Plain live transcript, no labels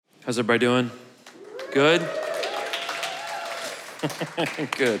How's everybody doing? Good?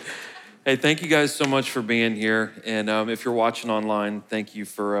 Good. Hey, thank you guys so much for being here. And if you're watching online, thank you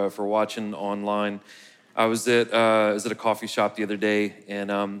for watching online. I was at a coffee shop the other day, and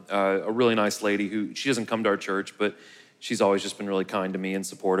a really nice lady who, she doesn't come to our church, but she's always just been really kind to me and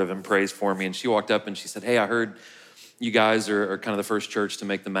supportive and prays for me. And she walked up and she said, "Hey, I heard you guys are kind of the first church to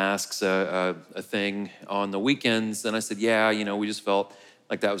make the masks a thing on the weekends." And I said, "Yeah, we just felt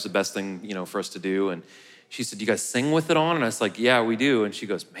like that was the best thing, for us to do." And she said, "You guys sing with it on?" And I was like, "Yeah, we do." And she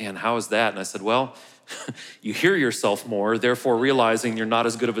goes, "Man, how is that?" And I said, "Well, you hear yourself more, therefore realizing you're not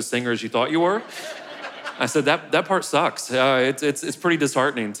as good of a singer as you thought you were." I said, that part sucks. It's pretty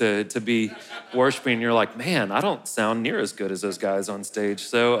disheartening to be worshiping. And you're like, "Man, I don't sound near as good as those guys on stage."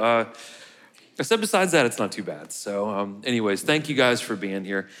 So I said, besides that, it's not too bad. So anyways, thank you guys for being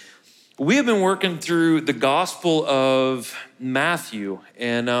here. We have been working through the Gospel of Matthew,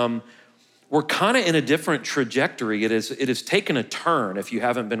 and we're kind of in a different trajectory. It has taken a turn if you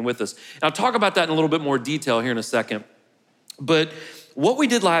haven't been with us. And I'll talk about that in a little bit more detail here in a second. But what we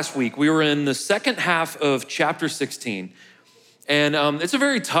did last week, we were in the second half of chapter 16. And it's a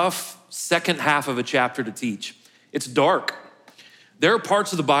very tough second half of a chapter to teach. It's dark. There are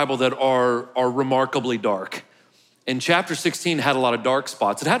parts of the Bible that are remarkably dark. And chapter 16 had a lot of dark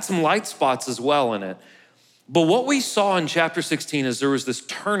spots. It had some light spots as well in it. But what we saw in chapter 16 is there was this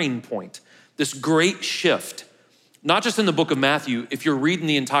turning point, this great shift. Not just in the book of Matthew. If you're reading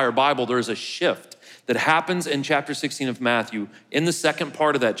the entire Bible, there's a shift that happens in chapter 16 of Matthew, in the second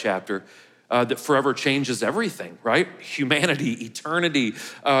part of that chapter, that forever changes everything, right? Humanity, eternity,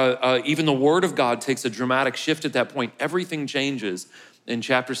 even the word of God takes a dramatic shift at that point. Everything changes in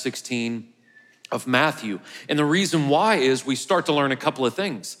chapter 16 of Matthew. And the reason why is we start to learn a couple of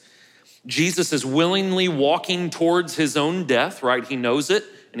things. Jesus is willingly walking towards his own death, right? He knows it,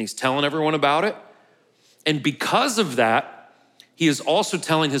 and he's telling everyone about it. And because of that, he is also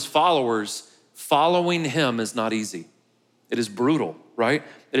telling his followers, following him is not easy. It is brutal, right?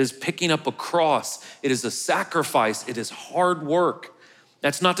 It is picking up a cross. It is a sacrifice. It is hard work.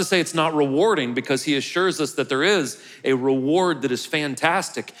 That's not to say it's not rewarding, because he assures us that there is a reward that is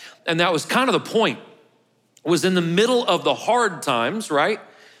fantastic. And that was kind of the point. It was in the middle of the hard times, right?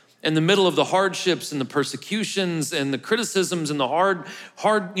 In the middle of the hardships and the persecutions and the criticisms and the hard,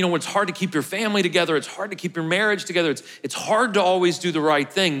 it's hard to keep your family together. It's hard to keep your marriage together. It's hard to always do the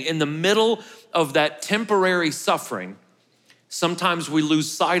right thing. In the middle of that temporary suffering, sometimes we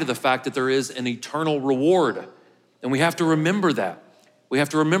lose sight of the fact that there is an eternal reward. And we have to remember that. We have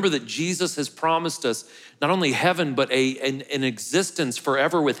to remember that Jesus has promised us not only heaven, but an existence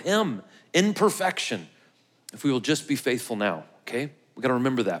forever with him in perfection, if we will just be faithful now, okay? We gotta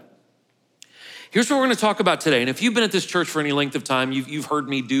remember that. Here's what we're gonna talk about today. And if you've been at this church for any length of time, you've heard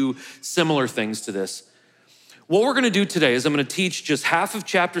me do similar things to this. What we're gonna do today is I'm gonna teach just half of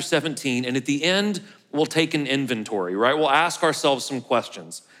chapter 17, and at the end, we'll take an inventory, right? We'll ask ourselves some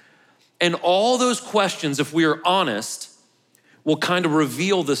questions. And all those questions, if we are honest, will kind of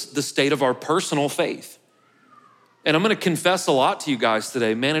reveal the state of our personal faith. And I'm gonna confess a lot to you guys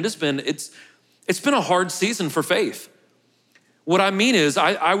today. Man, it's been a hard season for faith. What I mean is,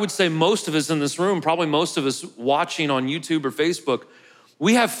 I would say most of us in this room, probably most of us watching on YouTube or Facebook,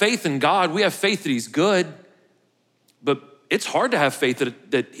 we have faith in God. We have faith that he's good, but it's hard to have faith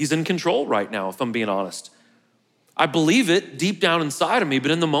that he's in control right now, if I'm being honest. I believe it deep down inside of me,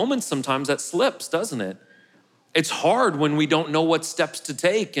 but in the moment, sometimes that slips, doesn't it? It's hard when we don't know what steps to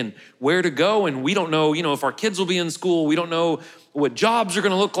take and where to go, and we don't know, if our kids will be in school. We don't know what jobs are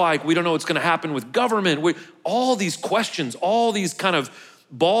gonna look like. We don't know what's gonna happen with government. All these questions, all these kind of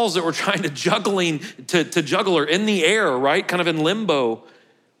balls that we're trying to juggle are in the air, right? Kind of in limbo,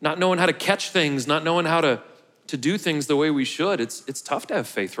 not knowing how to catch things, not knowing how to do things the way we should. It's tough to have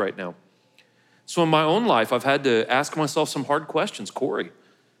faith right now. So in my own life, I've had to ask myself some hard questions. Corey,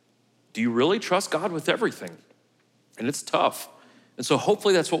 do you really trust God with everything? And it's tough. And so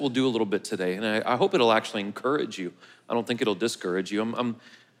hopefully that's what we'll do a little bit today. And I hope it'll actually encourage you. I don't think it'll discourage you. I'm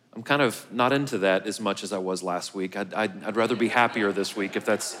kind of not into that as much as I was last week. I'd rather be happier this week if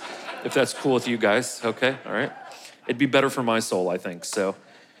that's cool with you guys. Okay, all right. It'd be better for my soul, I think. So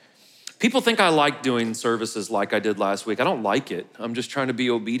people think I like doing services like I did last week. I don't like it. I'm just trying to be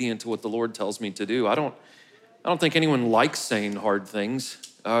obedient to what the Lord tells me to do. I don't think anyone likes saying hard things.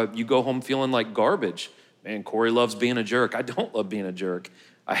 You go home feeling like garbage. Man, Corey loves being a jerk. I don't love being a jerk.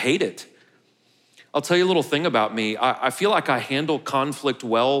 I hate it. I'll tell you a little thing about me. I feel like I handle conflict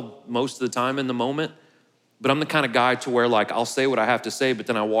well most of the time in the moment, but I'm the kind of guy to where I'll say what I have to say, but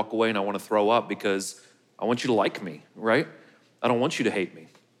then I walk away and I want to throw up because I want you to like me, right? I don't want you to hate me.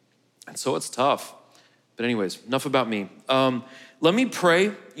 And so it's tough. But anyways, enough about me. Let me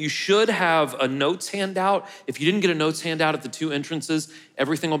pray. You should have a notes handout. If you didn't get a notes handout at the two entrances,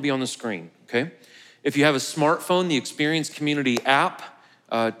 everything will be on the screen, okay? If you have a smartphone, the Experience Community app,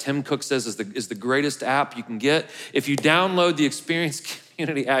 Tim Cook says is the greatest app you can get. If you download the Experience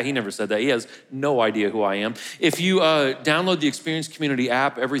Community app, he never said that. He has no idea who I am. If you download the Experience Community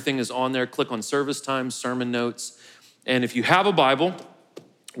app, everything is on there. Click on service times, sermon notes. And if you have a Bible,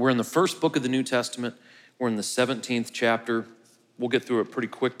 we're in the first book of the New Testament. We're in the 17th chapter. We'll get through it pretty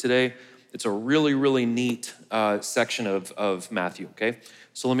quick today. It's a really, really neat section of Matthew, okay?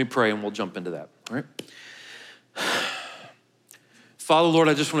 So let me pray and we'll jump into that, all right? Father, Lord,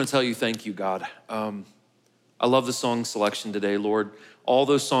 I just want to tell you thank you, God. I love the song selection today, Lord. All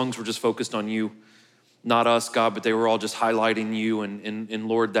those songs were just focused on you, not us, God, but they were all just highlighting you. And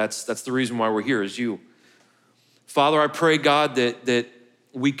Lord, that's the reason why we're here is you. Father, I pray, God, that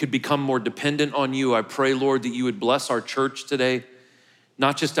we could become more dependent on you. I pray, Lord, that you would bless our church today.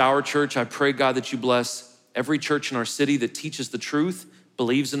 Not just our church. I pray, God, that you bless every church in our city that teaches the truth,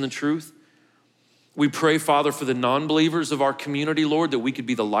 believes in the truth. We pray, Father, for the non-believers of our community, Lord, that we could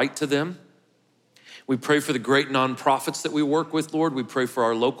be the light to them. We pray for the great nonprofits that we work with, Lord. We pray for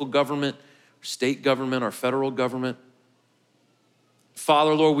our local government, our state government, our federal government.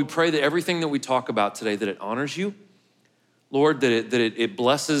 Father, Lord, we pray that everything that we talk about today, that it honors you. Lord, that it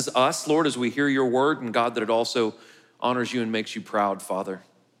blesses us, Lord, as we hear your word, and God, that it also honors you and makes you proud, Father.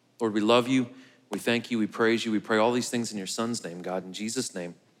 Lord, we love you. We thank you. We praise you. We pray all these things in your son's name, God, in Jesus'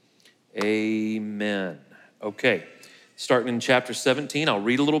 name. Amen. Okay, starting in chapter 17, I'll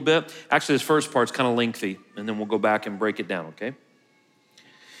read a little bit. Actually, this first part's kind of lengthy, and then we'll go back and break it down, okay?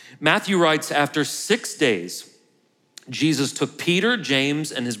 Matthew writes, after 6 days, Jesus took Peter,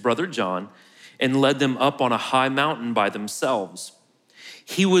 James, and his brother John and led them up on a high mountain by themselves.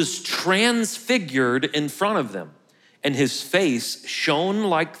 He was transfigured in front of them, and his face shone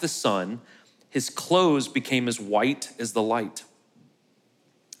like the sun. His clothes became as white as the light.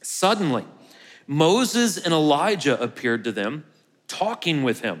 Suddenly, Moses and Elijah appeared to them, talking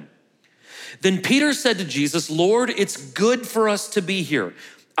with him. Then Peter said to Jesus, Lord, it's good for us to be here.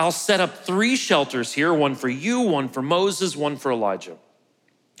 I'll set up 3 shelters here, one for you, one for Moses, one for Elijah.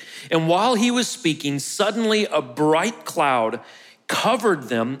 And while he was speaking, suddenly a bright cloud covered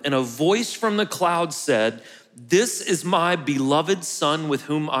them, and a voice from the cloud said, this is my beloved son with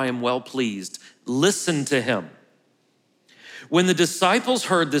whom I am well pleased. Listen to him. When the disciples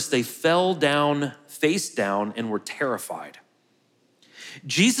heard this, they fell down, face down, and were terrified.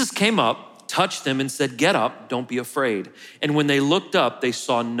 Jesus came up, touched them, and said, get up, don't be afraid. And when they looked up, they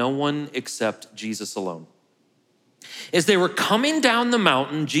saw no one except Jesus alone. As they were coming down the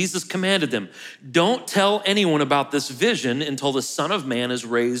mountain, Jesus commanded them, don't tell anyone about this vision until the Son of Man is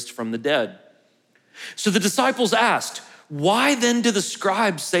raised from the dead. So the disciples asked, why then do the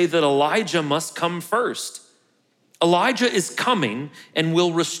scribes say that Elijah must come first? Elijah is coming and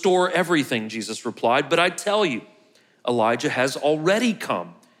will restore everything, Jesus replied. But I tell you, Elijah has already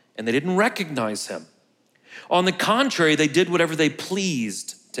come, and they didn't recognize him. On the contrary, they did whatever they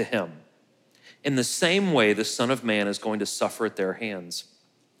pleased to him. In the same way, the Son of Man is going to suffer at their hands.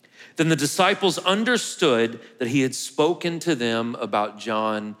 Then the disciples understood that he had spoken to them about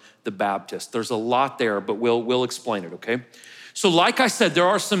John the Baptist. There's a lot there, but we'll explain it, okay? So like I said, there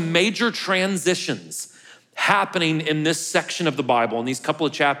are some major transitions happening in this section of the Bible, in these couple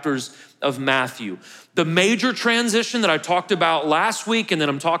of chapters of Matthew. The major transition that I talked about last week and that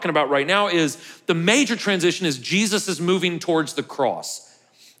I'm talking about right now is the major transition is Jesus is moving towards the cross.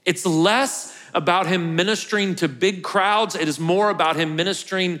 It's less about him ministering to big crowds. It is more about him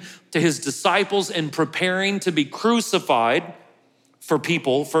ministering to his disciples and preparing to be crucified for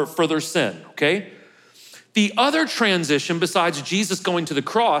people for their sin, okay? The other transition, besides Jesus going to the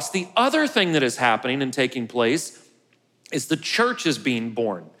cross, the other thing that is happening and taking place is the church is being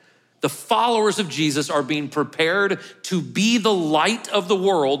born. The followers of Jesus are being prepared to be the light of the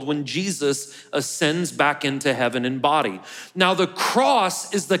world when Jesus ascends back into heaven in body. Now, the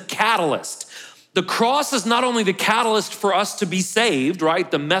cross is the catalyst. The cross is not only the catalyst for us to be saved, right?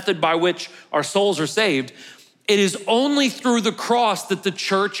 The method by which our souls are saved. It is only through the cross that the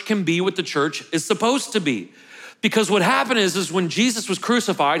church can be what the church is supposed to be. Because what happened is when Jesus was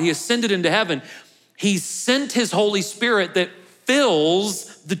crucified, he ascended into heaven, he sent his Holy Spirit that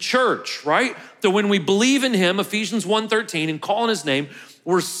fills the church, right? That when we believe in him, Ephesians 1:13, and call on his name,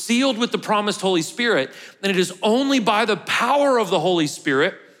 we're sealed with the promised Holy Spirit. And it is only by the power of the Holy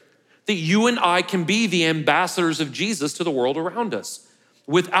Spirit that you and I can be the ambassadors of Jesus to the world around us.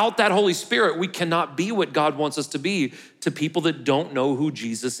 Without that Holy Spirit, we cannot be what God wants us to be to people that don't know who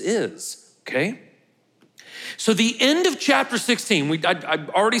Jesus is, okay? So the end of chapter 16, I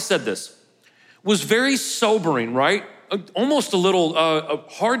already said this, was very sobering, right? Almost a little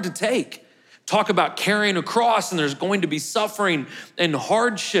hard to take. Talk about carrying a cross, and there's going to be suffering and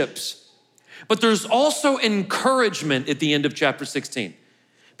hardships. But there's also encouragement at the end of chapter 16,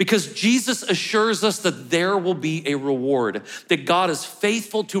 because Jesus assures us that there will be a reward, that God is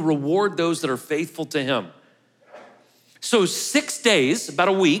faithful to reward those that are faithful to him. So 6 days, about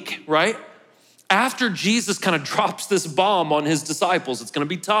a week, right? After Jesus kind of drops this bomb on his disciples, it's gonna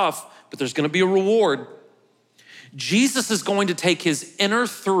be tough, but there's gonna be a reward. Jesus is going to take his inner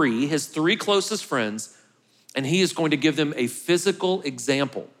three, his three closest friends, and he is going to give them a physical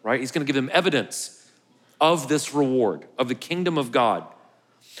example, right? He's gonna give them evidence of this reward, of the kingdom of God.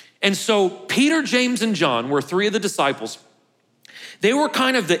 And so Peter, James, and John were three of the disciples. They were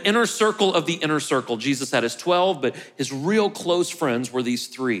kind of the inner circle of the inner circle. Jesus had his 12, but his real close friends were these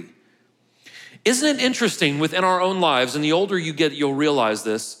three. Isn't it interesting within our own lives, and the older you get, you'll realize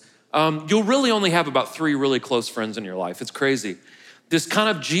this, you'll really only have about 3 really close friends in your life. It's crazy. This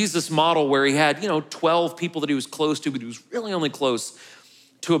kind of Jesus model where he had, 12 people that he was close to, but he was really only close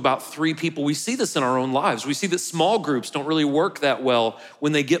to about 3 people. We see this in our own lives. We see that small groups don't really work that well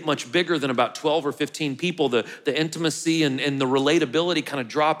when they get much bigger than about 12 or 15 people. The intimacy and the relatability kind of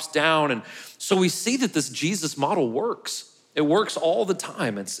drops down. And so we see that this Jesus model works. It works all the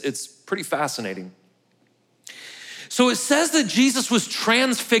time. It's pretty fascinating. So it says that Jesus was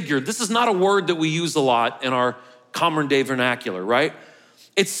transfigured. This is not a word that we use a lot in our common day vernacular, right?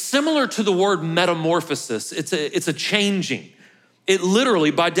 It's similar to the word metamorphosis. It's a changing. It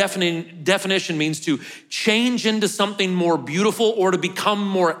literally, by definition, means to change into something more beautiful or to become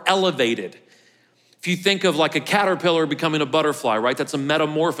more elevated. If you think of like a caterpillar becoming a butterfly, right? That's a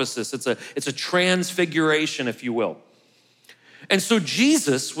metamorphosis. It's a transfiguration, if you will. And so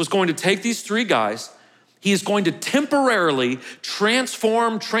Jesus was going to take these 3 guys. He is going to temporarily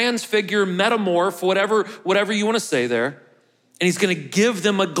transform, transfigure, metamorph, whatever you want to say there. And he's going to give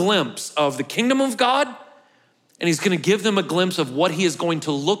them a glimpse of the kingdom of God. And he's gonna give them a glimpse of what he is going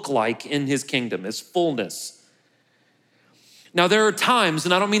to look like in his kingdom, his fullness. Now there are times,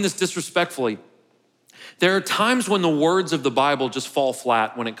 and I don't mean this disrespectfully, there are times when the words of the Bible just fall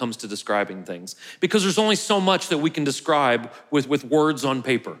flat when it comes to describing things, because there's only so much that we can describe with words on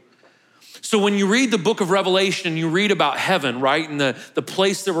paper. So when you read the book of Revelation and you read about heaven, right, and the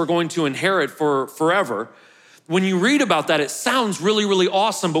place that we're going to inherit for forever, when you read about that, it sounds really, really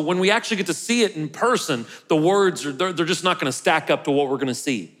awesome, but when we actually get to see it in person, the words, they're just not gonna stack up to what we're gonna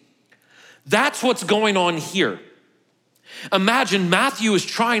see. That's what's going on here. Imagine Matthew is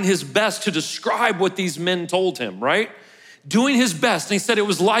trying his best to describe what these men told him, right? Doing his best, and he said it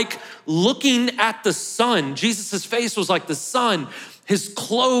was like looking at the sun. Jesus' face was like the sun. His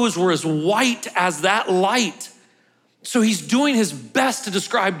clothes were as white as that light. So he's doing his best to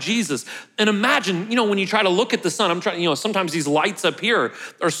describe Jesus. And imagine, when you try to look at the sun, sometimes these lights up here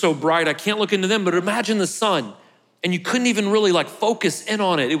are so bright, I can't look into them, but imagine the sun. And you couldn't even really focus in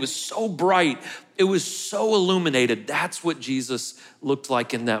on it. It was so bright. It was so illuminated. That's what Jesus looked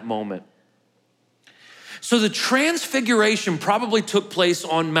like in that moment. So the transfiguration probably took place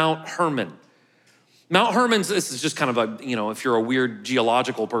on Mount Hermon. Mount Hermon, this is just kind of if you're a weird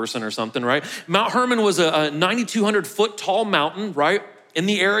geological person or something, right? Mount Hermon was a 9,200 foot tall mountain, right? In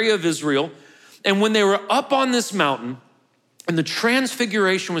the area of Israel. And when they were up on this mountain and the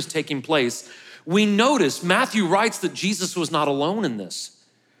transfiguration was taking place, we notice, Matthew writes that Jesus was not alone in this.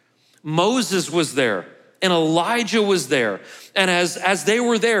 Moses was there and Elijah was there. And as they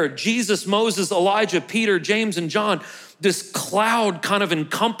were there, Jesus, Moses, Elijah, Peter, James, and John, this cloud kind of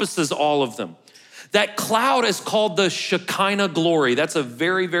encompasses all of them. That cloud is called the Shekinah glory. That's a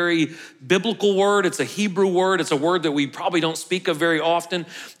very, very biblical word. It's a Hebrew word. It's a word that we probably don't speak of very often.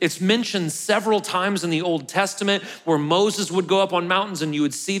 It's mentioned several times in the Old Testament where Moses would go up on mountains and you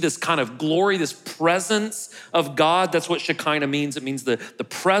would see this kind of glory, this presence of God. That's what Shekinah means. It means the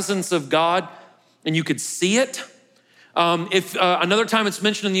presence of God, and you could see it. Another time it's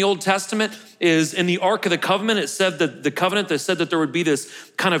mentioned in the Old Testament is in the Ark of the Covenant. It said that the covenant, they said that there would be this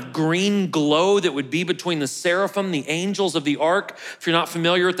kind of green glow that would be between the seraphim, the angels of the Ark. If you're not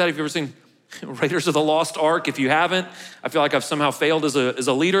familiar with that, if you've ever seen Raiders of the Lost Ark, if you haven't, I feel like I've somehow failed as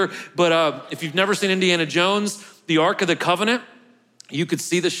a leader. But if you've never seen Indiana Jones, the Ark of the Covenant, you could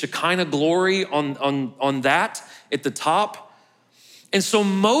see the Shekinah glory on that at the top. And so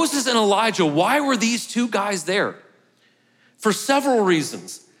Moses and Elijah, why were these 2 guys there? For several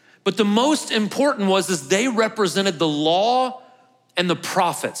reasons. But the most important was they represented the law and the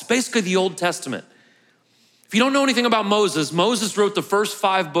prophets, basically the Old Testament. If you don't know anything about Moses, Moses wrote the first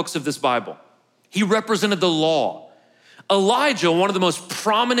 5 books of this Bible. He represented the law. Elijah, one of the most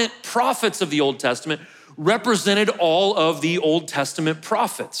prominent prophets of the Old Testament, represented all of the Old Testament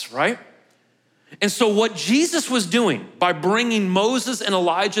prophets, right? And so what Jesus was doing by bringing Moses and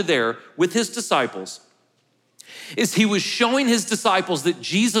Elijah there with his disciples is he was showing his disciples that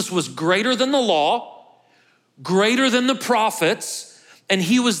Jesus was greater than the law, greater than the prophets, and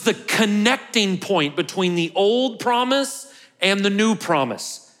he was the connecting point between the old promise and the new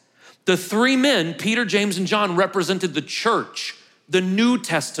promise. The 3 men, Peter, James, and John, represented the church, the New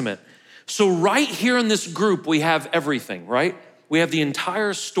Testament. So right here in this group, we have everything, right? We have the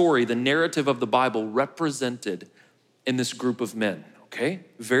entire story, the narrative of the Bible represented in this group of men, okay?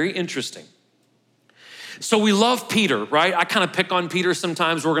 Very interesting. So we love Peter, right? I kind of pick on Peter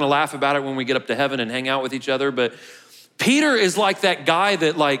sometimes. We're gonna laugh about it when we get up to heaven and hang out with each other. But Peter is like that guy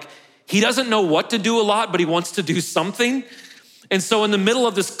that he doesn't know what to do a lot, but he wants to do something. And so in the middle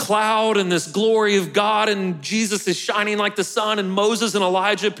of this cloud and this glory of God and Jesus is shining like the sun and Moses and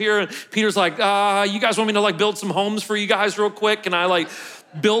Elijah appear, and Peter's like, you guys want me to build some homes for you guys real quick? Can I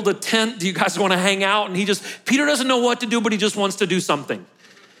build a tent? Do you guys want to hang out? And Peter doesn't know what to do, but he just wants to do something.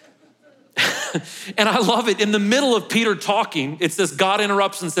 And I love it. In the middle of Peter talking, it says God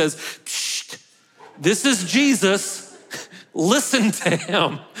interrupts and says, "Psst, this is Jesus. Listen to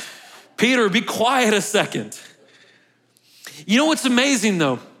him. Peter, be quiet a second." You know what's amazing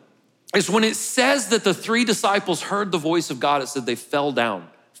though, is when it says that the 3 disciples heard the voice of God, it said they fell down,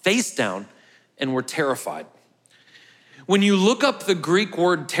 face down, and were terrified. When you look up the Greek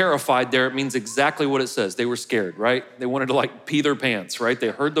word terrified there, it means exactly what it says. They were scared, right? They wanted to pee their pants, right? They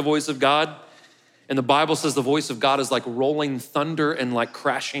heard the voice of God, and the Bible says the voice of God is like rolling thunder and like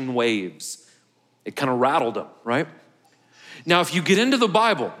crashing waves. It kind of rattled them, right? Now, if you get into the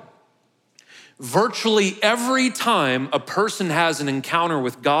Bible, virtually every time a person has an encounter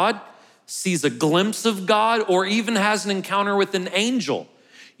with God, sees a glimpse of God, or even has an encounter with an angel,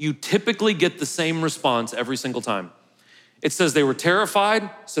 you typically get the same response every single time. It says they were terrified,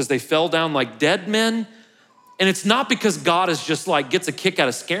 says they fell down like dead men, and it's not because God is just gets a kick out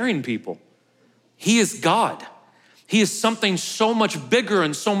of scaring people. He is God. He is something so much bigger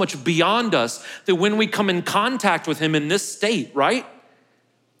and so much beyond us that when we come in contact with him in this state, right?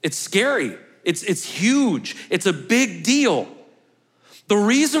 It's scary. It's huge. It's a big deal. The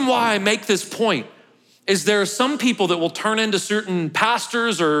reason why I make this point is there are some people that will turn into certain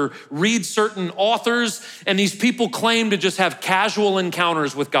pastors or read certain authors, and these people claim to just have casual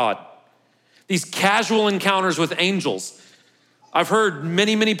encounters with God. These casual encounters with angels. I've heard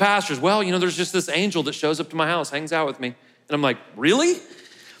many, many pastors, there's just this angel that shows up to my house, hangs out with me. And I'm like, really?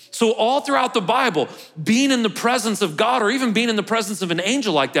 So all throughout the Bible, being in the presence of God or even being in the presence of an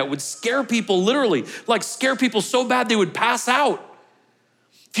angel like that would scare people literally, scare people so bad they would pass out.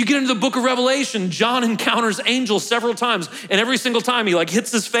 If you get into the book of Revelation, John encounters angels several times, and every single time he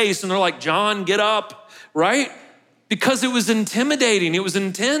hits his face and they're like, John, get up, right? Because it was intimidating, it was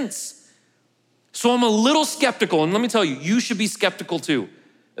intense. So I'm a little skeptical, and let me tell you, you should be skeptical too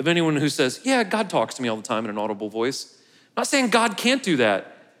of anyone who says, yeah, God talks to me all the time in an audible voice. I'm not saying God can't do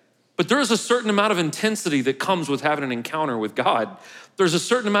that, but there is a certain amount of intensity that comes with having an encounter with God. There's a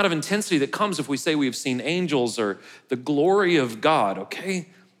certain amount of intensity that comes if we say we have seen angels or the glory of God, okay?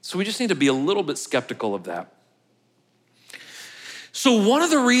 So we just need to be a little bit skeptical of that. So one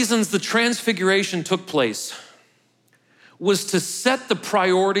of the reasons the transfiguration took place was to set the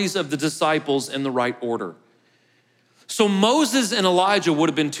priorities of the disciples in the right order. So Moses and Elijah would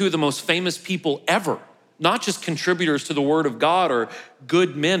have been 2 of the most famous people ever, not just contributors to the word of God or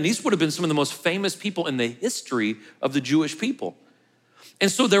good men. These would have been some of the most famous people in the history of the Jewish people.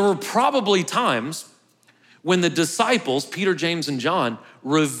 And so there were probably times when the disciples, Peter, James, and John,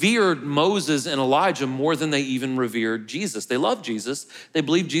 revered Moses and Elijah more than they even revered Jesus. They loved Jesus. They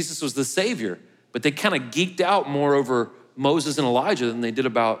believed Jesus was the Savior, but they kind of geeked out more over Moses and Elijah than they did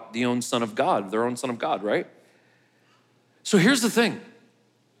about their own Son of God, right? So here's the thing.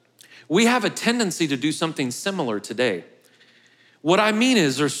 We have a tendency to do something similar today. What I mean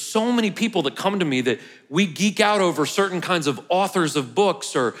is there's so many people that come to me that we geek out over certain kinds of authors of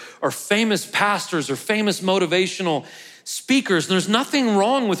books or famous pastors or famous motivational speakers. And there's nothing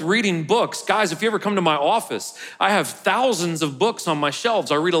wrong with reading books. Guys, if you ever come to my office, I have thousands of books on my shelves.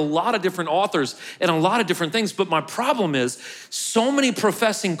 I read a lot of different authors and a lot of different things. But my problem is so many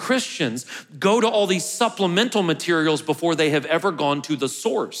professing Christians go to all these supplemental materials before they have ever gone to the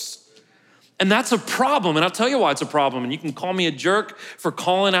source. And that's a problem, and I'll tell you why it's a problem. And you can call me a jerk for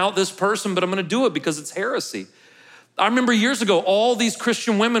calling out this person, but I'm gonna do it because it's heresy. I remember years ago, all these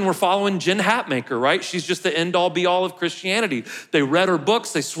Christian women were following Jen Hatmaker, right? She's just the end all be all of Christianity. They read her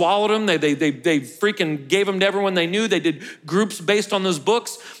books, they swallowed them, they freaking gave them to everyone they knew. They did groups based on those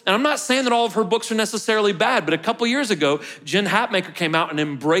books. And I'm not saying that all of her books are necessarily bad, but a couple years ago, Jen Hatmaker came out and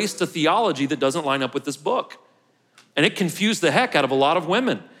embraced a theology that doesn't line up with this book. And it confused the heck out of a lot of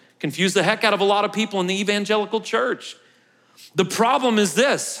women, confused the heck out of a lot of people in the evangelical church. The problem is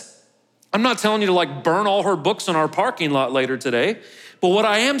this. I'm not telling you to like burn all her books in our parking lot later today, but what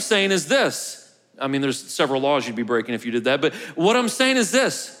I am saying is this. I mean, there's several laws you'd be breaking if you did that, but what I'm saying is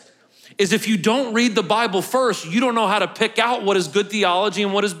this, is if you don't read the Bible first, you don't know how to pick out what is good theology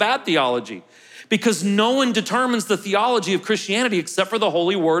and what is bad theology, because no one determines the theology of Christianity except for the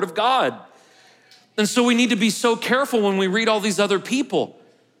holy word of God. And so we need to be so careful when we read all these other people.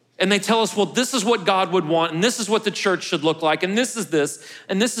 And they tell us, well, this is what God would want, and this is what the church should look like, and this is this,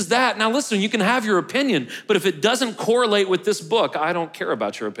 and this is that. Now listen, you can have your opinion, but if it doesn't correlate with this book, I don't care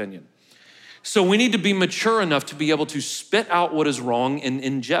about your opinion. So we need to be mature enough to be able to spit out what is wrong and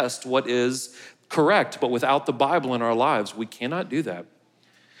ingest what is correct. But without the Bible in our lives, we cannot do that.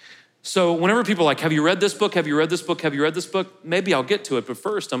 So whenever people are like, have you read this book? Have you read this book? Have you read this book? Maybe I'll get to it, but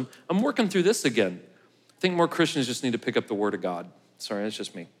first I'm working through this again. I think more Christians just need to pick up the word of God. Sorry, that's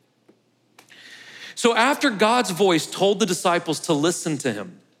just me. So after God's voice told the disciples to listen to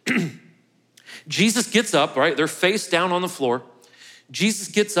him, Jesus gets up, right? They're face down on the floor. Jesus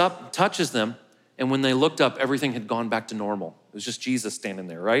gets up, touches them, and when they looked up, everything had gone back to normal. It was just Jesus standing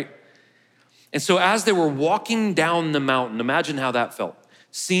there, right? And so as they were walking down the mountain, imagine how that felt,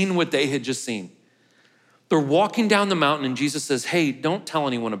 seeing what they had just seen. They're walking down the mountain and Jesus says, hey, don't tell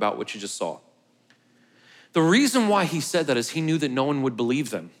anyone about what you just saw. The reason why he said that is he knew that no one would believe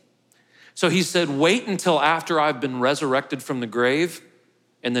them. So he said, wait until after I've been resurrected from the grave,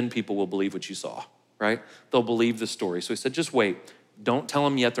 and then people will believe what you saw, right? They'll believe the story. So he said, just wait. Don't tell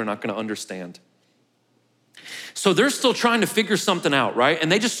them yet. They're not going to understand. So they're still trying to figure something out, right?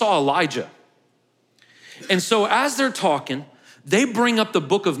 And they just saw Elijah. And so as they're talking, they bring up the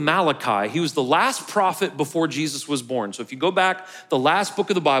book of Malachi. He was the last prophet before Jesus was born. So if you go back, the last book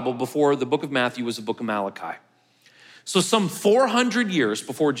of the Bible before the book of Matthew was the book of Malachi. So some 400 years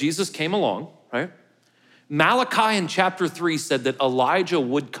before Jesus came along, right? Malachi in chapter 3 said that Elijah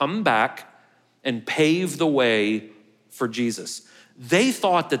would come back and pave the way for Jesus. They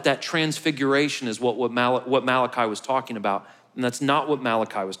thought that that transfiguration is what Malachi was talking about, and that's not what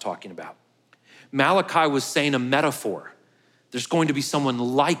Malachi was talking about. Malachi was saying a metaphor. There's going to be someone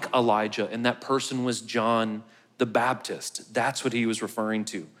like Elijah, and that person was John the Baptist. That's what he was referring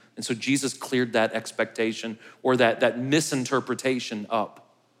to. And so Jesus cleared that expectation or that misinterpretation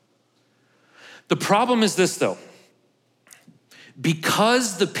up. The problem is this though.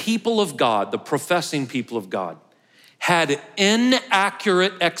 Because the people of God, the professing people of God, had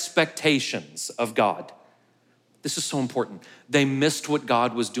inaccurate expectations of God. This is so important. They missed what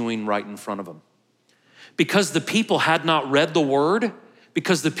God was doing right in front of them. Because the people had not read the word,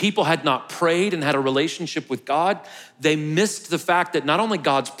 because the people had not prayed and had a relationship with God, they missed the fact that not only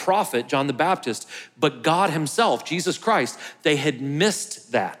God's prophet, John the Baptist, but God himself, Jesus Christ, they had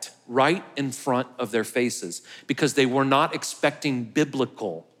missed that right in front of their faces because they were not expecting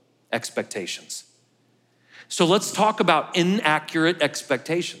biblical expectations. So let's talk about inaccurate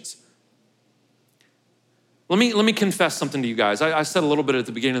expectations. Let me confess something to you guys. I said a little bit at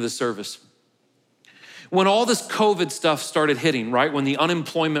the beginning of the service. When all this COVID stuff started hitting, right? When the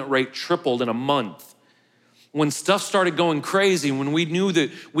unemployment rate tripled in a month, when stuff started going crazy, when we knew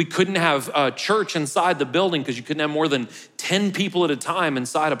that we couldn't have a church inside the building because you couldn't have more than 10 people at a time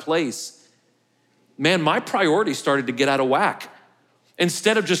inside a place, man, my priorities started to get out of whack.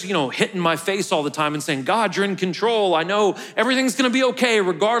 Instead of just, hitting my face all the time and saying, God, you're in control. I know everything's gonna be okay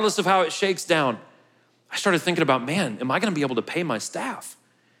regardless of how it shakes down. I started thinking about, man, am I gonna be able to pay my staff?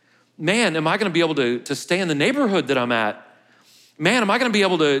 Man, am I gonna be able to stay in the neighborhood that I'm at? Man, am I gonna be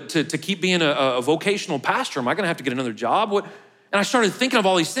able to keep being a vocational pastor? Am I gonna have to get another job? And I started thinking of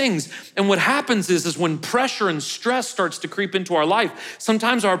all these things. And what happens is when pressure and stress starts to creep into our life,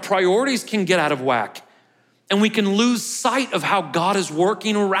 sometimes our priorities can get out of whack and we can lose sight of how God is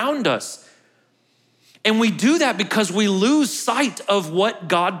working around us. And we do that because we lose sight of what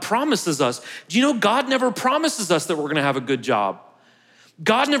God promises us. Do you know God never promises us that we're gonna have a good job?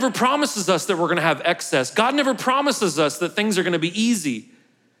 God never promises us that we're gonna have excess. God never promises us that things are gonna be easy.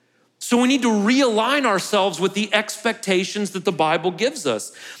 So we need to realign ourselves with the expectations that the Bible gives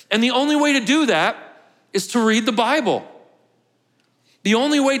us. And the only way to do that is to read the Bible. The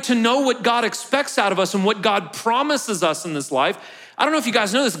only way to know what God expects out of us and what God promises us in this life. I don't know if you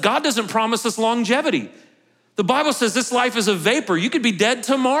guys know this, God doesn't promise us longevity. The Bible says this life is a vapor. You could be dead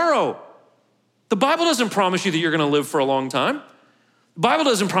tomorrow. The Bible doesn't promise you that you're gonna live for a long time. The Bible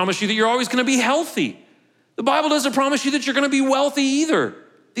doesn't promise you that you're always gonna be healthy. The Bible doesn't promise you that you're gonna be wealthy either.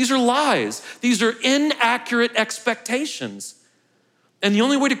 These are lies. These are inaccurate expectations. And the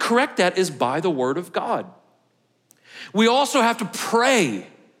only way to correct that is by the word of God. We also have to pray.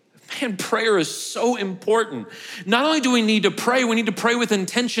 Man, prayer is so important. Not only do we need to pray, we need to pray with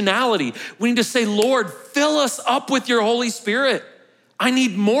intentionality. We need to say, Lord, fill us up with your Holy Spirit. I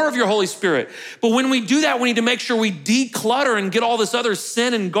need more of your Holy Spirit. But when we do that, we need to make sure we declutter and get all this other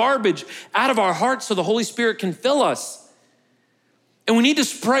sin and garbage out of our hearts so the Holy Spirit can fill us. And we need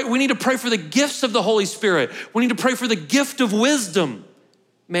to pray for the gifts of the Holy Spirit. We need to pray for the gift of wisdom.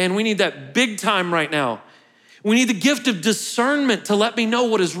 Man, we need that big time right now. We need the gift of discernment to let me know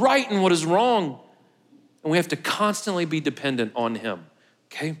what is right and what is wrong. And we have to constantly be dependent on him,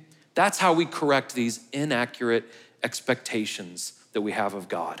 okay? That's how we correct these inaccurate expectations that we have of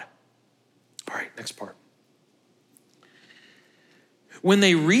God. All right, next part. When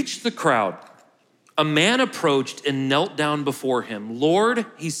they reached the crowd, a man approached and knelt down before him. Lord,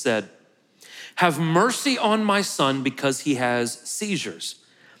 he said, have mercy on my son because he has seizures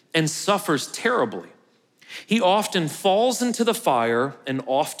and suffers terribly. He often falls into the fire and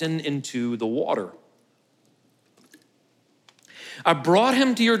often into the water. I brought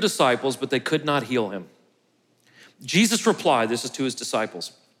him to your disciples, but they could not heal him. Jesus replied, this is to his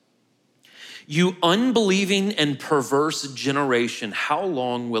disciples, you unbelieving and perverse generation, how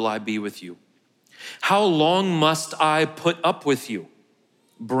long will I be with you? How long must I put up with you?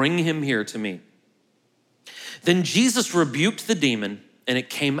 Bring him here to me. Then Jesus rebuked the demon, and it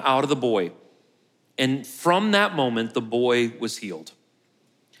came out of the boy. And from that moment, the boy was healed.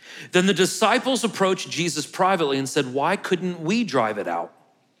 Then the disciples approached Jesus privately and said, why couldn't we drive it out?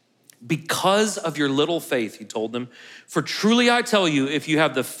 Because of your little faith, he told them. For truly I tell you, if you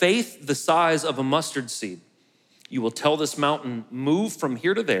have the faith the size of a mustard seed, you will tell this mountain, move from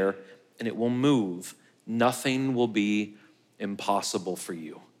here to there, and it will move. Nothing will be impossible for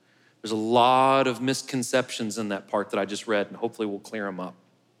you. There's a lot of misconceptions in that part that I just read, and hopefully we'll clear them up.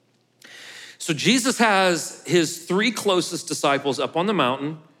 So Jesus has his 3 closest disciples up on the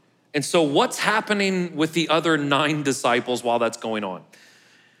mountain. And so what's happening with the other 9 disciples while that's going on?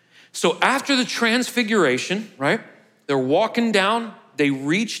 So after the transfiguration, right? They're walking down, they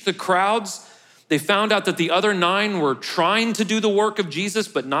reach the crowds. They found out that the other 9 were trying to do the work of Jesus,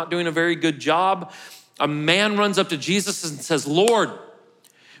 but not doing a very good job. A man runs up to Jesus and says, Lord,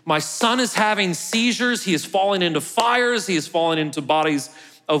 my son is having seizures. He is falling into fires. He is falling into bodies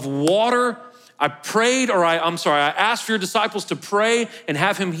of water. I asked for your disciples to pray and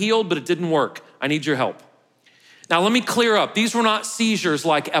have him healed, but it didn't work. I need your help. Now, let me clear up. These were not seizures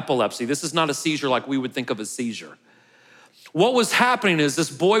like epilepsy. This is not a seizure like we would think of a seizure. What was happening is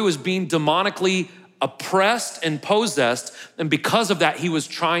this boy was being demonically oppressed and possessed, and because of that, he was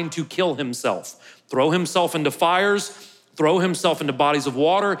trying to kill himself, throw himself into fires, throw himself into bodies of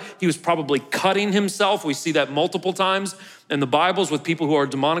water. He was probably cutting himself. We see that multiple times in the Bibles with people who are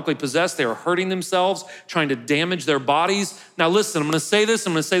demonically possessed. They are hurting themselves, trying to damage their bodies. Now listen, I'm gonna say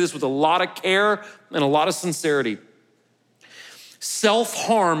this with a lot of care and a lot of sincerity.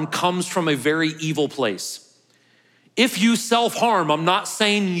 Self-harm comes from a very evil place. If you self-harm, I'm not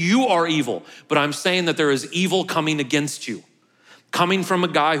saying you are evil, but I'm saying that there is evil coming against you, coming from a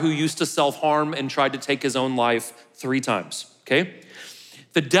guy who used to self-harm and tried to take his own life 3 times, okay?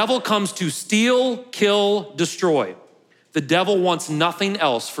 The devil comes to steal, kill, destroy. The devil wants nothing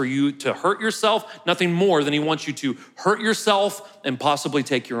else for you to hurt yourself, nothing more than he wants you to hurt yourself and possibly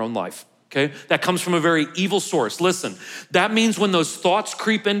take your own life, okay? That comes from a very evil source. Listen, that means when those thoughts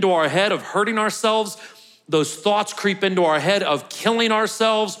creep into our head of hurting ourselves, those thoughts creep into our head of killing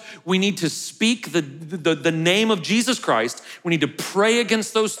ourselves, we need to speak the name of Jesus Christ. We need to pray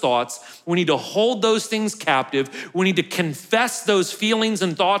against those thoughts. We need to hold those things captive. We need to confess those feelings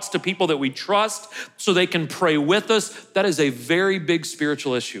and thoughts to people that we trust so they can pray with us. That is a very big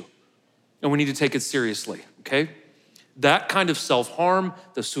spiritual issue, and we need to take it seriously, okay? That kind of self-harm,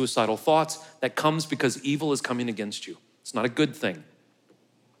 the suicidal thoughts, that comes because evil is coming against you. It's not a good thing.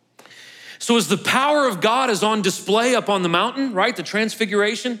 So as the power of God is on display up on the mountain, right, the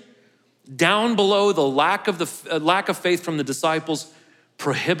transfiguration, down below the lack of faith from the disciples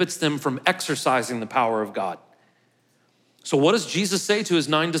prohibits them from exercising the power of God. So what does Jesus say to his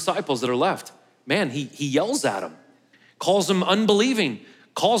 9 disciples that are left? Man, he yells at them, calls them unbelieving,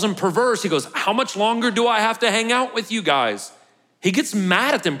 calls them perverse. He goes, how much longer do I have to hang out with you guys? He gets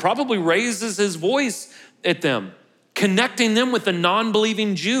mad at them, probably raises his voice at them. connecting them with the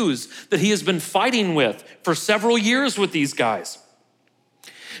non-believing Jews that he has been fighting with for several years with these guys.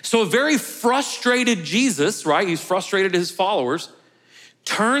 So a very frustrated Jesus, right? He's frustrated his followers,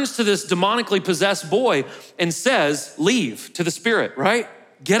 turns to this demonically possessed boy and says, leave to the spirit, right?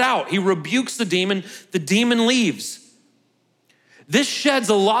 Get out. He rebukes the demon leaves. This sheds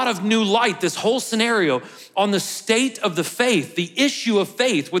a lot of new light, this whole scenario, on the state of the faith, the issue of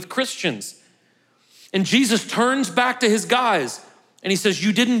faith with Christians. And Jesus turns back to his guys and he says,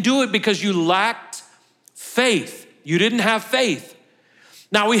 you didn't do it because you lacked faith. You didn't have faith.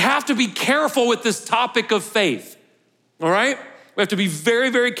 Now we have to be careful with this topic of faith, all right? We have to be very,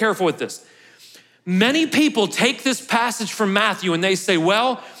 very careful with this. Many people take this passage from Matthew and they say,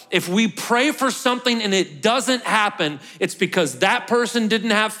 well, if we pray for something and it doesn't happen, it's because that person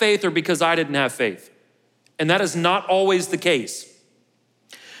didn't have faith or because I didn't have faith. And that is not always the case.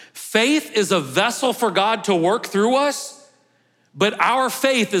 Faith is a vessel for God to work through us, but our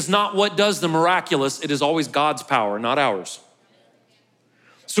faith is not what does the miraculous. It is always God's power, not ours.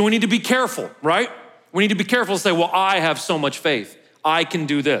 So we need to be careful, right? We need to be careful to say, well, I have so much faith. I can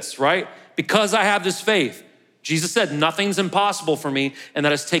do this, right? Because I have this faith. Jesus said, nothing's impossible for me, and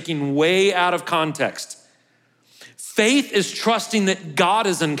that is taking way out of context. Faith is trusting that God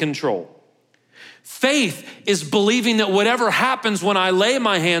is in control. Faith is believing that whatever happens when I lay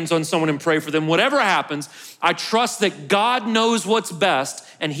my hands on someone and pray for them, whatever happens, I trust that God knows what's best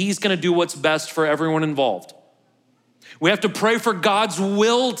and he's gonna do what's best for everyone involved. We have to pray for God's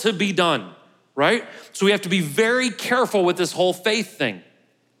will to be done, right? So we have to be very careful with this whole faith thing.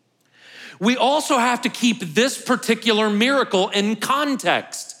 We also have to keep this particular miracle in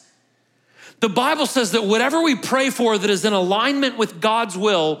context. The Bible says that whatever we pray for that is in alignment with God's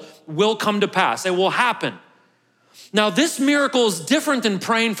will come to pass. It will happen. Now, this miracle is different than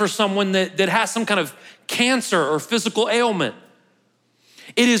praying for someone that has some kind of cancer or physical ailment.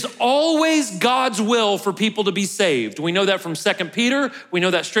 It is always God's will for people to be saved. We know that from 2 Peter. We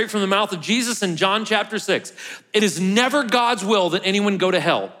know that straight from the mouth of Jesus in John chapter 6. It is never God's will that anyone go to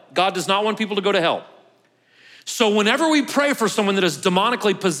hell. God does not want people to go to hell. So whenever we pray for someone that is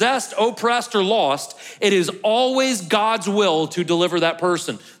demonically possessed, oppressed, or lost, it is always God's will to deliver that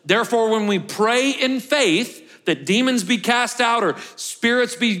person. Therefore, when we pray in faith that demons be cast out or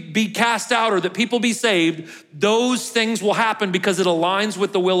spirits be cast out or that people be saved, those things will happen because it aligns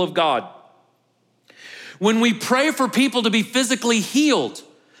with the will of God. When we pray for people to be physically healed,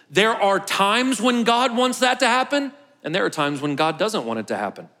 there are times when God wants that to happen, and there are times when God doesn't want it to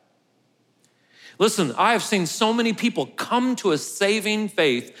happen. Listen, I have seen so many people come to a saving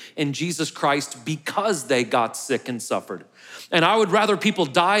faith in Jesus Christ because they got sick and suffered. And I would rather people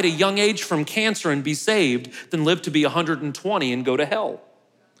die at a young age from cancer and be saved than live to be 120 and go to hell.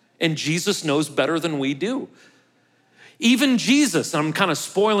 And Jesus knows better than we do. Even Jesus, I'm kind of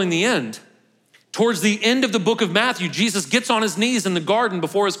spoiling the end, towards the end of the book of Matthew, Jesus gets on his knees in the garden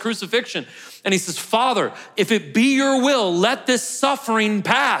before his crucifixion. And he says, Father, if it be your will, let this suffering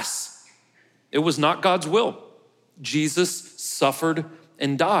pass. It was not God's will. Jesus suffered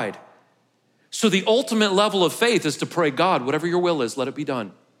and died. So the ultimate level of faith is to pray, God, whatever your will is, let it be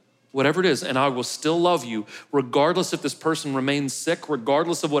done. Whatever it is, and I will still love you, regardless if this person remains sick,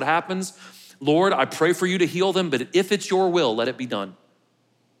 regardless of what happens. Lord, I pray for you to heal them, but if it's your will, let it be done.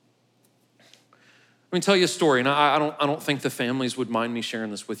 Let me tell you a story, and I don't think the families would mind me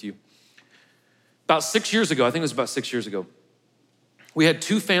sharing this with you. About 6 years ago, I think it was about 6 years ago, we had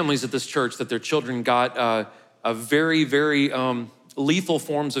two families at this church that their children got a very, very lethal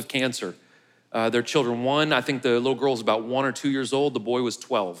forms of cancer. Their children, one, I think the little girl was about 1 or 2 years old. The boy was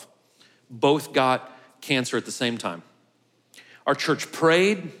 12. Both got cancer at the same time. Our church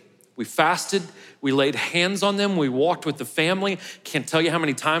prayed, we fasted, we laid hands on them, we walked with the family. Can't tell you how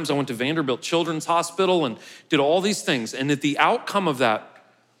many times I went to Vanderbilt Children's Hospital and did all these things. And at the outcome of that,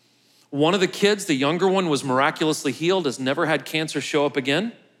 one of the kids, the younger one, was miraculously healed, has never had cancer show up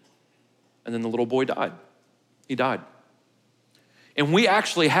again. And then the little boy died. He died. And we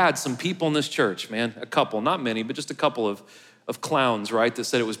actually had some people in this church, man, a couple, not many, but just a couple of clowns, right, that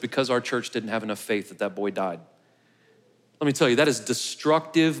said it was because our church didn't have enough faith that that boy died. Let me tell you, that is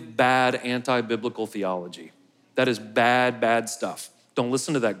destructive, bad, anti-biblical theology. That is bad, bad stuff. Don't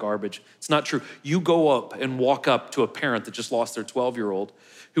listen to that garbage. It's not true. You go up and walk up to a parent that just lost their 12-year-old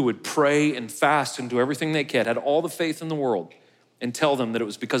who would pray and fast and do everything they could, had all the faith in the world, and tell them that it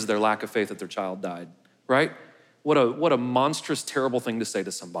was because of their lack of faith that their child died, right? What a monstrous, terrible thing to say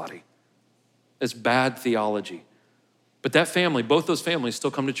to somebody. It's bad theology. But that family, both those families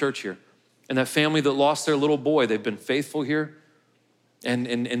still come to church here. And that family that lost their little boy, they've been faithful here.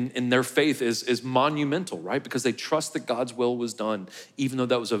 And their faith is monumental, right? Because they trust that God's will was done, even though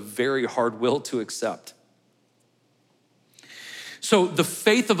that was a very hard will to accept. So the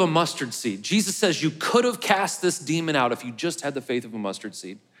faith of a mustard seed. Jesus says you could have cast this demon out if you just had the faith of a mustard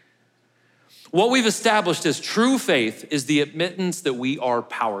seed. What we've established is true faith is the admittance that we are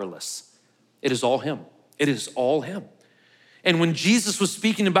powerless. It is all him. It is all him. And when Jesus was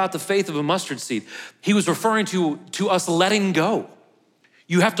speaking about the faith of a mustard seed, he was referring to us letting go.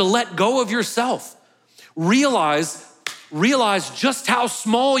 You have to let go of yourself. Realize just how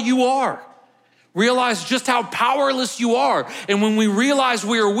small you are. Realize just how powerless you are. And when we realize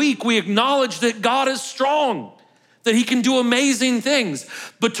we are weak, we acknowledge that God is strong, that he can do amazing things.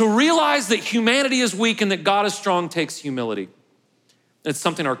 But to realize that humanity is weak and that God is strong takes humility. It's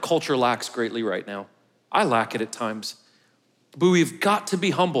something our culture lacks greatly right now. I lack it at times. But we've got to be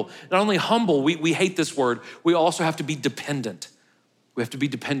humble. Not only humble, we hate this word, we also have to be dependent. We have to be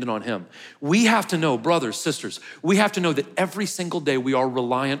dependent on him. We have to know, brothers, sisters, we have to know that every single day we are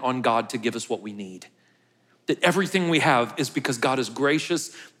reliant on God to give us what we need. That everything we have is because God is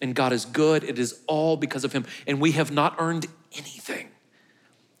gracious and God is good. It is all because of him. And we have not earned anything.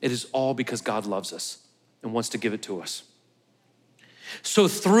 It is all because God loves us and wants to give it to us. So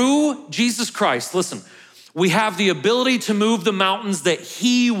through Jesus Christ, listen, we have the ability to move the mountains that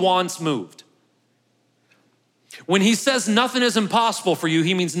he wants moved. When he says nothing is impossible for you,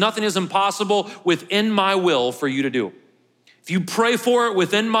 he means nothing is impossible within my will for you to do. If you pray for it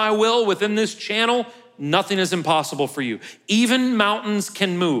within my will, within this channel, nothing is impossible for you. Even mountains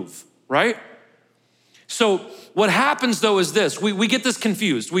can move, right? So what happens though is this, we get this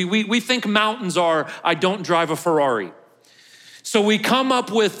confused. We think mountains are, I don't drive a Ferrari. So we come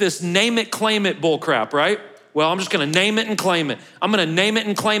up with this name it, claim it bullcrap, right? Well, I'm just gonna name it and claim it. I'm gonna name it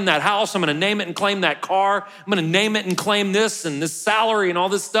and claim that house. I'm gonna name it and claim that car. I'm gonna name it and claim this and this salary and all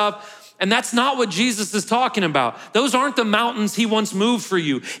this stuff. And that's not what Jesus is talking about. Those aren't the mountains he wants moved for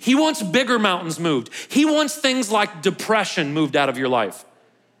you. He wants bigger mountains moved. He wants things like depression moved out of your life.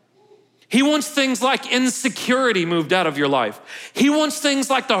 He wants things like insecurity moved out of your life. He wants things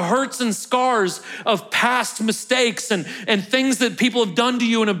like the hurts and scars of past mistakes and things that people have done to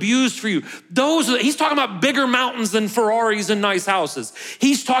you and abused for you. He's talking about bigger mountains than Ferraris and nice houses.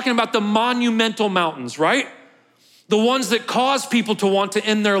 He's talking about the monumental mountains, right? The ones that cause people to want to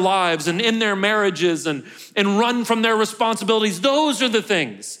end their lives and end their marriages and run from their responsibilities. Those are the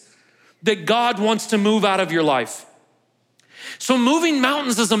things that God wants to move out of your life. So moving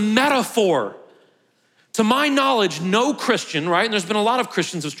mountains is a metaphor. To my knowledge, no Christian, right? And there's been a lot of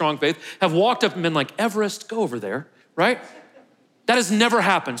Christians of strong faith have walked up and been like, Everest, go over there, right? That has never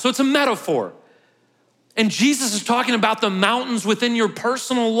happened. So it's a metaphor. And Jesus is talking about the mountains within your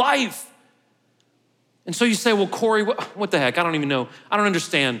personal life. And so you say, well, Corey, what the heck? I don't even know. I don't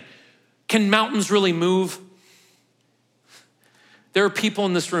understand. Can mountains really move? There are people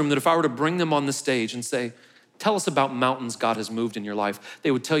in this room that if I were to bring them on the stage and say, tell us about mountains God has moved in your life,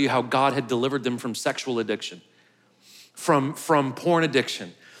 they would tell you how God had delivered them from sexual addiction, from porn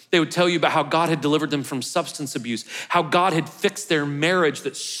addiction. They would tell you about how God had delivered them from substance abuse, how God had fixed their marriage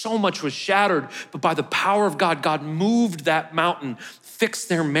that so much was shattered, but by the power of God, God moved that mountain, fixed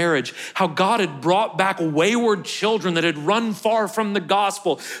their marriage, how God had brought back wayward children that had run far from the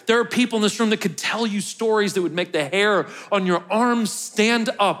gospel. There are people in this room that could tell you stories that would make the hair on your arms stand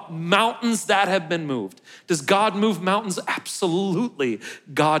up, mountains that have been moved. Does God move mountains? Absolutely,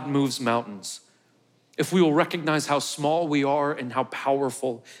 God moves mountains. If we will recognize how small we are and how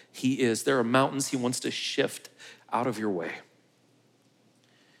powerful he is, there are mountains he wants to shift out of your way.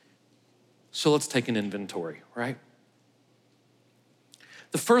 So let's take an inventory, right?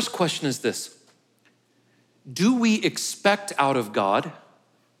 The first question is this: do we expect out of God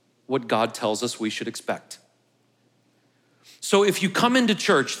what God tells us we should expect? So if you come into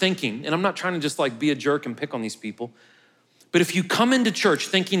church thinking, and I'm not trying to just like be a jerk and pick on these people, but if you come into church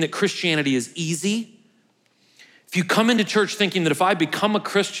thinking that Christianity is easy, if you come into church thinking that if I become a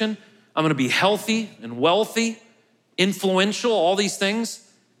Christian, I'm gonna be healthy and wealthy, influential, all these things,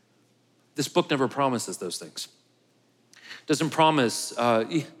 this book never promises those things. Doesn't promise.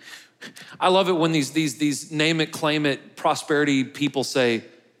 I love it when these name it, claim it, prosperity people say,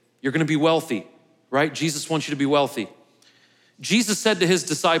 you're gonna be wealthy, right? Jesus wants you to be wealthy. Jesus said to his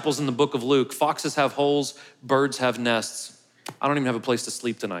disciples in the book of Luke, foxes have holes, birds have nests. I don't even have a place to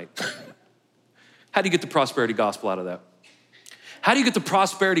sleep tonight. How do you get the prosperity gospel out of that? How do you get the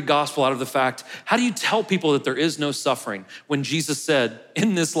prosperity gospel out of the fact, how do you tell people that there is no suffering when Jesus said,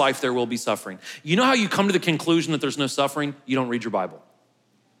 in this life there will be suffering? You know how you come to the conclusion that there's no suffering? You don't read your Bible.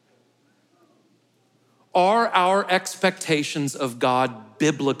 Are our expectations of God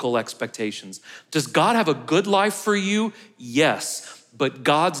biblical expectations? Does God have a good life for you? Yes, but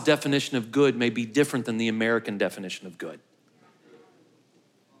God's definition of good may be different than the American definition of good.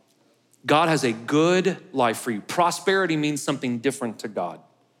 God has a good life for you. Prosperity means something different to God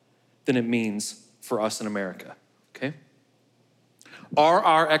than it means for us in America, okay? Are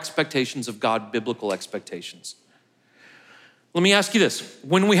our expectations of God biblical expectations? Let me ask you this.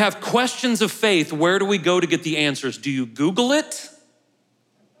 When we have questions of faith, where do we go to get the answers? Do you Google it?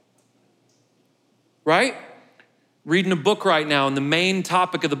 Right? Reading a book right now, and the main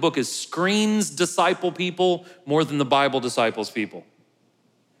topic of the book is screens disciple people more than the Bible disciples people.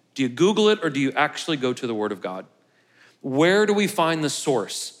 Do you Google it or do you actually go to the Word of God? Where do we find the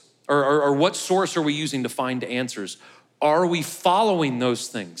source? Or what source are we using to find answers? Are we following those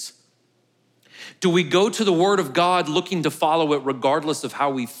things? Do we go to the Word of God looking to follow it regardless of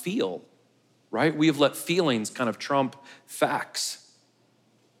how we feel, right? We have let feelings kind of trump facts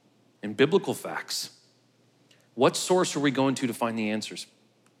and biblical facts. What source are we going to find the answers?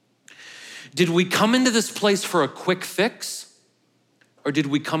 Did we come into this place for a quick fix, or did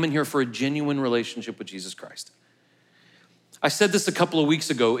we come in here for a genuine relationship with Jesus Christ? I said this a couple of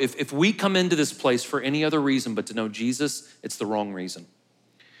weeks ago. If we come into this place for any other reason but to know Jesus, it's the wrong reason.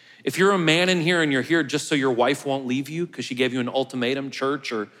 If you're a man in here and you're here just so your wife won't leave you because she gave you an ultimatum,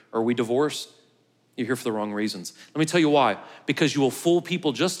 church, or we divorce, you're here for the wrong reasons. Let me tell you why. Because you will fool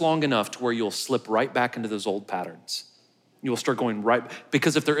people just long enough to where you'll slip right back into those old patterns. You will start going right,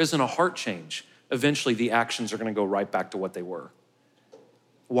 because if there isn't a heart change, eventually the actions are gonna go right back to what they were.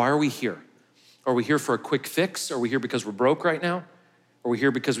 Why are we here? Are we here for a quick fix? Are we here because we're broke right now? Are we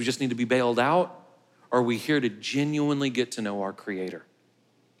here because we just need to be bailed out? Are we here to genuinely get to know our Creator?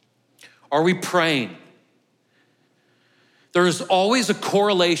 Are we praying? There is always a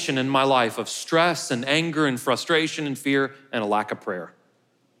correlation in my life of stress and anger and frustration and fear and a lack of prayer.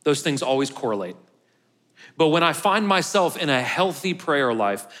 Those things always correlate. But when I find myself in a healthy prayer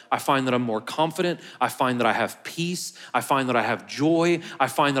life, I find that I'm more confident. I find that I have peace. I find that I have joy. I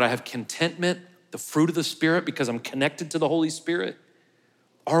find that I have contentment, the fruit of the Spirit, because I'm connected to the Holy Spirit.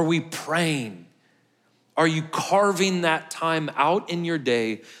 Are we praying? Are you carving that time out in your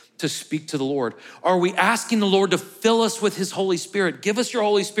day to speak to the Lord? Are we asking the Lord to fill us with His Holy Spirit? Give us your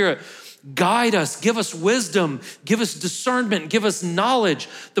Holy Spirit. Guide us, give us wisdom, give us discernment, give us knowledge.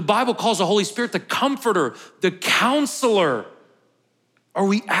 The Bible calls the Holy Spirit the comforter, the counselor. Are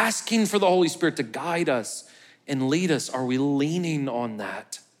we asking for the Holy Spirit to guide us and lead us? Are we leaning on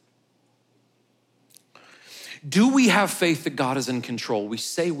that? Do we have faith that God is in control? We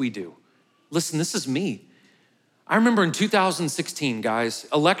say we do. Listen, this is me. I remember in 2016, guys,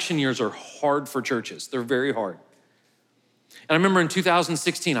 election years are hard for churches. They're very hard. And I remember in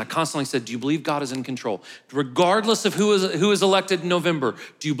 2016, I constantly said, do you believe God is in control? Regardless of who is elected in November,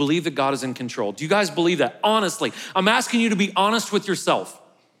 do you believe that God is in control? Do you guys believe that? Honestly, I'm asking you to be honest with yourself.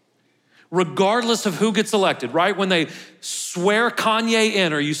 Regardless of who gets elected, right? When they swear Kanye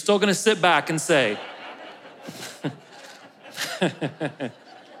in, are you still gonna sit back and say,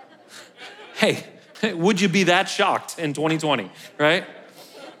 hey, would you be that shocked in 2020, right?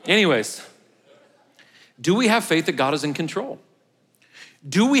 Anyways, do we have faith that God is in control?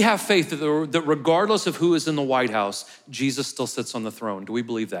 Do we have faith that regardless of who is in the White House, Jesus still sits on the throne? Do we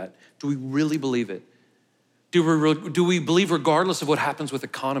believe that? Do we really believe it? Do we believe regardless of what happens with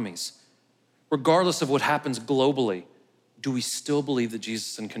economies, regardless of what happens globally, do we still believe that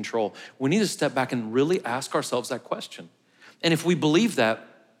Jesus is in control? We need to step back and really ask ourselves that question. And if we believe that,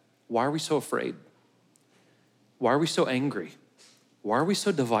 why are we so afraid? Why are we so angry? Why are we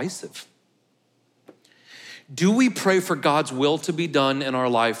so divisive? Do we pray for God's will to be done in our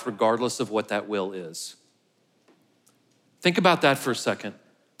life regardless of what that will is? Think about that for a second.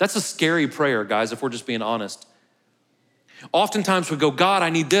 That's a scary prayer, guys, if we're just being honest. Oftentimes we go, God, I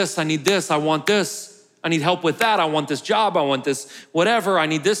need this, I want this. I need help with that, I want this job, I want this whatever, I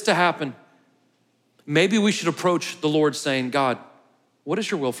need this to happen. Maybe we should approach the Lord saying, God, what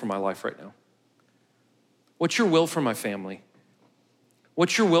is your will for my life right now? What's your will for my family?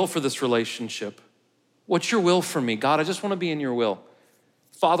 What's your will for this relationship? What's your will for me? God, I just want to be in your will.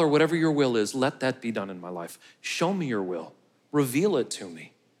 Father, whatever your will is, let that be done in my life. Show me your will. Reveal it to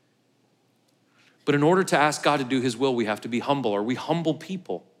me. But in order to ask God to do his will, we have to be humble. Are we humble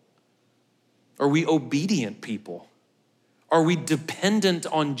people? Are we obedient people? Are we dependent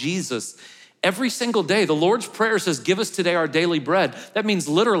on Jesus? Every single day, the Lord's Prayer says, give us today our daily bread. That means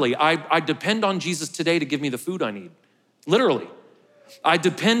literally, I depend on Jesus today to give me the food I need. Literally. I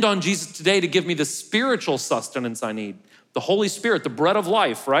depend on Jesus today to give me the spiritual sustenance I need. The Holy Spirit, the bread of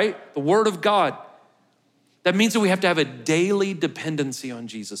life, right? The Word of God. That means that we have to have a daily dependency on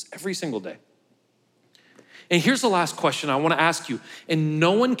Jesus every single day. And here's the last question I want to ask you, and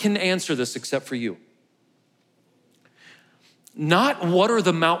no one can answer this except for you. Not what are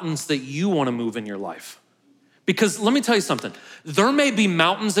the mountains that you want to move in your life? Because let me tell you something. There may be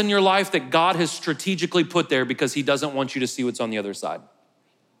mountains in your life that God has strategically put there because he doesn't want you to see what's on the other side.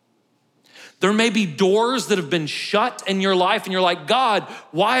 There may be doors that have been shut in your life and you're like, God,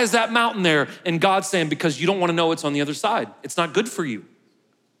 why is that mountain there? And God's saying, because you don't want to know what's on the other side. It's not good for you.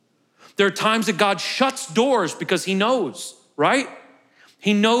 There are times that God shuts doors because he knows, right?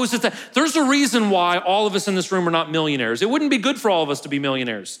 He knows that there's a reason why all of us in this room are not millionaires. It wouldn't be good for all of us to be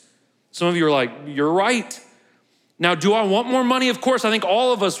millionaires. Some of you are like, you're right. Now, do I want more money? Of course, I think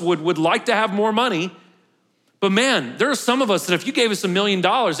all of us would like to have more money. But man, there are some of us that if you gave us $1 million,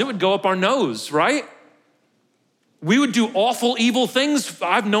 it would go up our nose, right? We would do awful, evil things.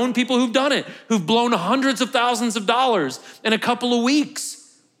 I've known people who've done it, who've blown hundreds of thousands of dollars in a couple of weeks.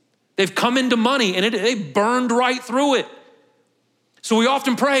 They've come into money and they burned right through it. So we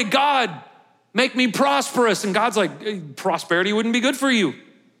often pray, God, make me prosperous. And God's like, prosperity wouldn't be good for you.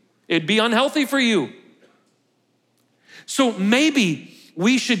 It'd be unhealthy for you. So maybe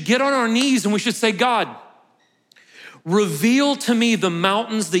we should get on our knees and we should say, God, reveal to me the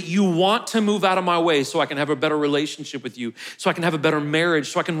mountains that you want to move out of my way so I can have a better relationship with you, so I can have a better marriage,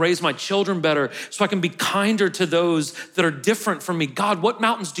 so I can raise my children better, so I can be kinder to those that are different from me. God, what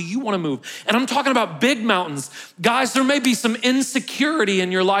mountains do you want to move? And I'm talking about big mountains. Guys, there may be some insecurity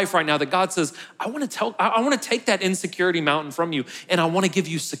in your life right now that God says, I want to take that insecurity mountain from you and I want to give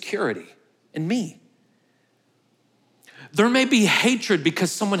you security in me. There may be hatred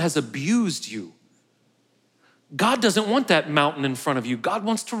because someone has abused you. God doesn't want that mountain in front of you. God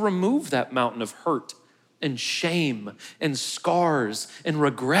wants to remove that mountain of hurt and shame and scars and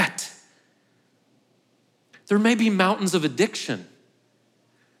regret. There may be mountains of addiction.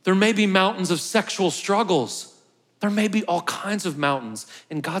 There may be mountains of sexual struggles. There may be all kinds of mountains.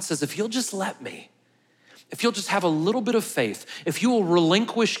 And God says, if you'll just let me, if you'll just have a little bit of faith, if you will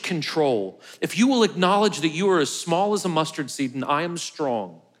relinquish control, if you will acknowledge that you are as small as a mustard seed and I am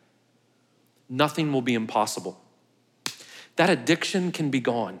strong, nothing will be impossible. That addiction can be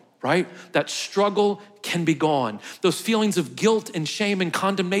gone, right? That struggle can be gone. Those feelings of guilt and shame and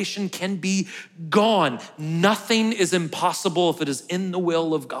condemnation can be gone. Nothing is impossible if it is in the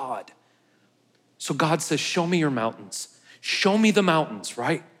will of God. So God says, show me your mountains. Show me the mountains,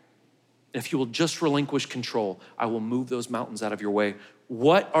 right? And if you will just relinquish control, I will move those mountains out of your way.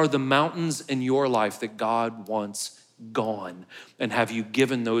 What are the mountains in your life that God wants gone? And have you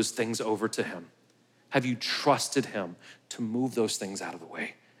given those things over to him? Have you trusted him to move those things out of the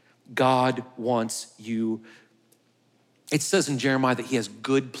way? God wants you. It says in Jeremiah that he has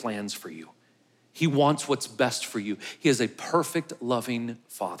good plans for you. He wants what's best for you. He is a perfect, loving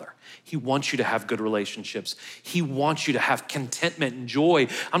father. He wants you to have good relationships. He wants you to have contentment and joy.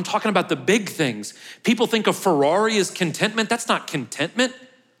 I'm talking about the big things. People think a Ferrari is contentment. That's not contentment.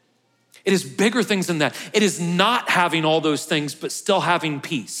 It is bigger things than that. It is not having all those things, but still having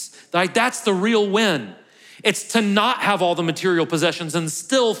peace. Like, that's the real win. It's to not have all the material possessions and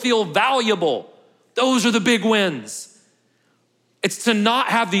still feel valuable. Those are the big wins. It's to not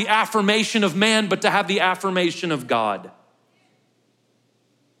have the affirmation of man, but to have the affirmation of God.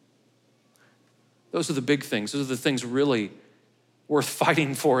 Those are the big things. Those are the things really worth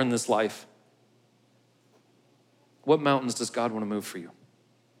fighting for in this life. What mountains does God want to move for you?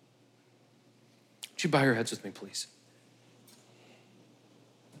 Would you bow your heads with me, please?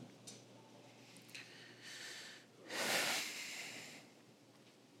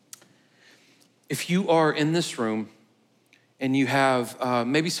 If you are in this room and you have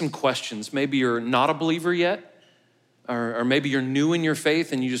maybe some questions, maybe you're not a believer yet, or maybe you're new in your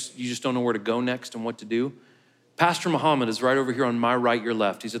faith and you just don't know where to go next and what to do, Pastor Muhammad is right over here on my right, your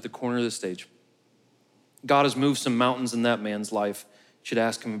left. He's at the corner of the stage. God has moved some mountains in that man's life. You should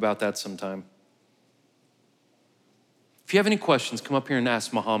ask him about that sometime. If you have any questions, come up here and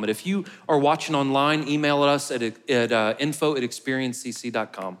ask Muhammad. If you are watching online, email us at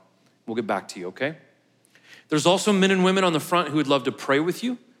info@experiencecc.com. We'll get back to you, okay? There's also men and women on the front who would love to pray with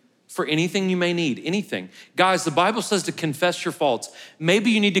you for anything you may need, anything. Guys, the Bible says to confess your faults.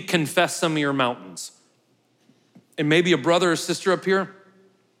 Maybe you need to confess some of your mountains. And maybe a brother or sister up here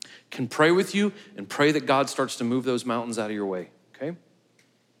can pray with you and pray that God starts to move those mountains out of your way, okay?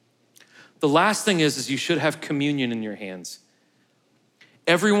 The last thing is you should have communion in your hands.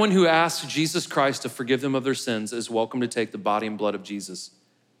 Everyone who asks Jesus Christ to forgive them of their sins is welcome to take the body and blood of Jesus.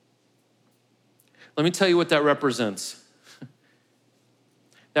 Let me tell you what that represents.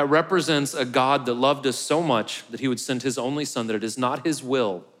 That represents a God that loved us so much that he would send his only son, that it is not his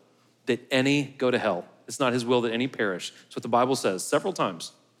will that any go to hell. It's not his will that any perish. That's what the Bible says several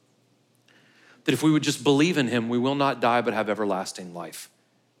times. That if we would just believe in him, we will not die but have everlasting life.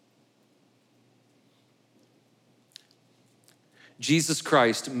 Jesus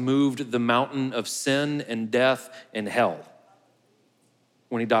Christ moved the mountain of sin and death and hell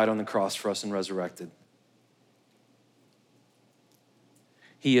when he died on the cross for us and resurrected.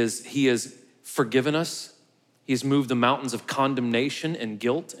 He has forgiven us. He's moved the mountains of condemnation and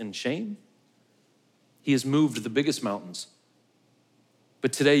guilt and shame. He has moved the biggest mountains.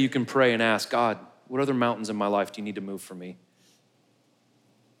 But today you can pray and ask, God, what other mountains in my life do you need to move for me?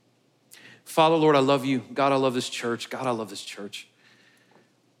 Father, Lord, I love you. God, I love this church. God, I love this church.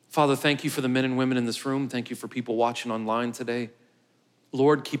 Father, thank you for the men and women in this room. Thank you for people watching online today.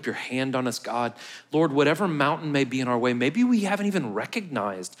 Lord, keep your hand on us, God. Lord, whatever mountain may be in our way, maybe we haven't even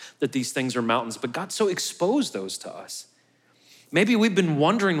recognized that these things are mountains, but God so exposed those to us. Maybe we've been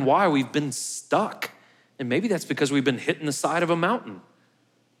wondering why we've been stuck, and maybe that's because we've been hitting the side of a mountain.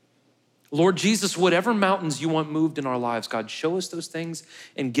 Lord Jesus, whatever mountains you want moved in our lives, God, show us those things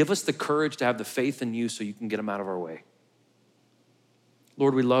and give us the courage to have the faith in you so you can get them out of our way.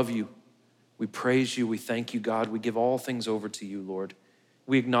 Lord, we love you. We praise you. We thank you, God. We give all things over to you, Lord.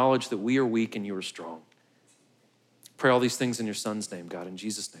 We acknowledge that we are weak and you are strong. Pray all these things in your son's name, God, in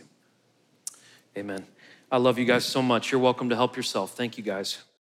Jesus' name. Amen. I love you guys so much. You're welcome to help yourself. Thank you, guys.